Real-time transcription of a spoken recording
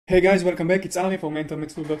Hey guys, welcome back. It's Ari from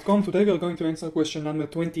mentormixbook.com. Today we are going to answer question number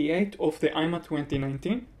 28 of the IMAT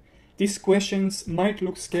 2019. These questions might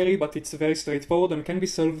look scary, but it's very straightforward and can be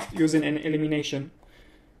solved using an elimination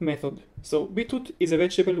method. So, beetroot is a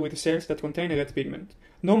vegetable with cells that contain a red pigment.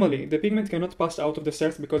 Normally, the pigment cannot pass out of the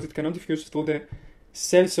cells because it cannot diffuse through the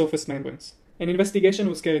cell surface membranes. An investigation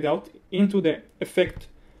was carried out into the effect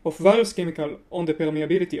of various chemicals on the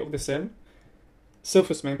permeability of the cell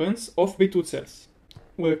surface membranes of beetroot cells.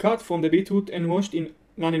 Were cut from the beetroot and washed in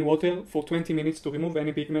running water for 20 minutes to remove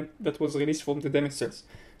any pigment that was released from the damaged cells.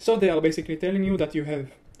 So they are basically telling you that you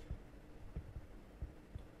have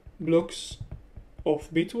blocks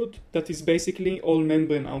of beetroot that is basically all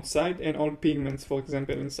membrane outside and all pigments, for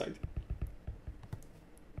example, inside.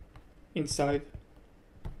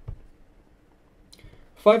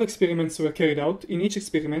 Five experiments were carried out. In each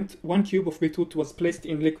experiment, 1 cube of beetroot was placed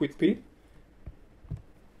in liquid P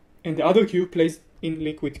and the other cube placed in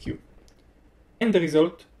liquid Q. And the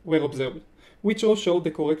result were observed, which all showed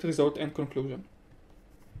the correct result and conclusion.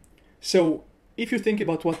 So, if you think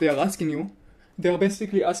about what they are asking you, they are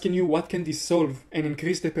basically asking you what can dissolve and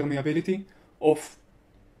increase the permeability of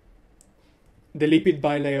the lipid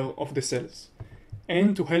bilayer of the cells,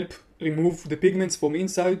 and to help remove the pigments from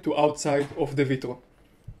inside to outside of the vitro.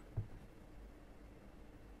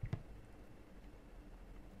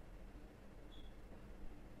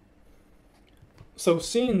 So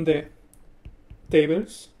see in the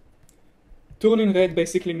tables, turning red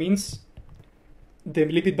basically means the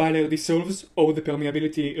lipid bilayer dissolves or the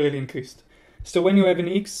permeability really increased. So when you have an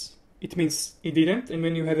X, it means it didn't, and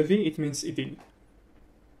when you have a V, it means it did.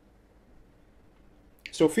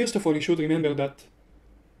 So first of all, you should remember that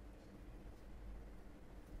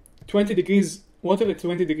 20 degrees, water at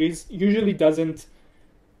 20 degrees usually doesn't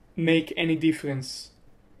make any difference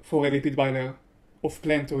for a lipid bilayer of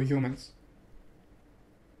plant or humans.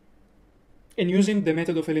 And using the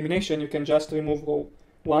method of elimination, you can just remove row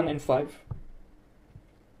 1 and 5.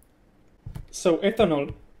 So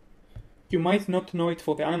ethanol, you might not know it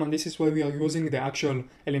for the IMAT, this is why we are using the actual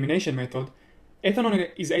elimination method. Ethanol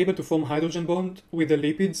is able to form hydrogen bond with the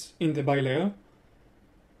lipids in the bilayer.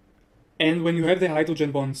 And when you have the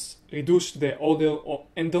hydrogen bonds, reduce the order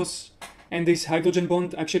and this hydrogen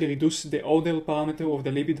bond actually reduce the order parameter of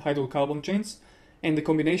the lipid hydrocarbon chains, and the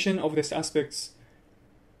combination of these aspects,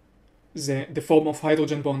 the form of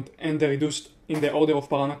hydrogen bond and the reduced in the order of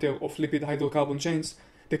parameter of lipid hydrocarbon chains,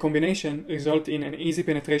 the combination result in an easy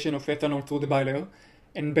penetration of ethanol through the bilayer,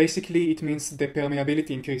 and basically it means the permeability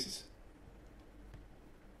increases.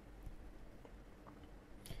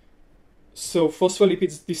 So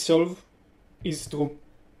phospholipids dissolve is true.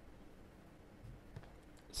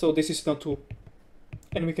 So this is not true,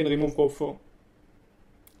 and we can remove row 4.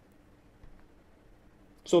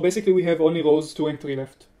 So basically we have only rows 2 and 3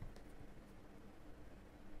 left.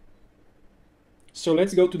 So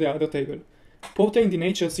let's go to the other table. Protein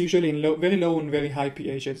denatures usually in very low and very high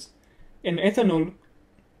pHs. In ethanol,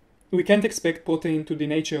 we can't expect protein to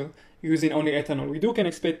denature using only ethanol. We can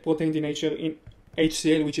expect protein denature in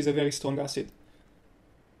HCl, which is a very strong acid.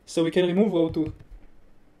 So we can remove row 2,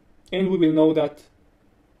 and we will know that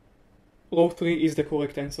row 3 is the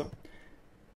correct answer.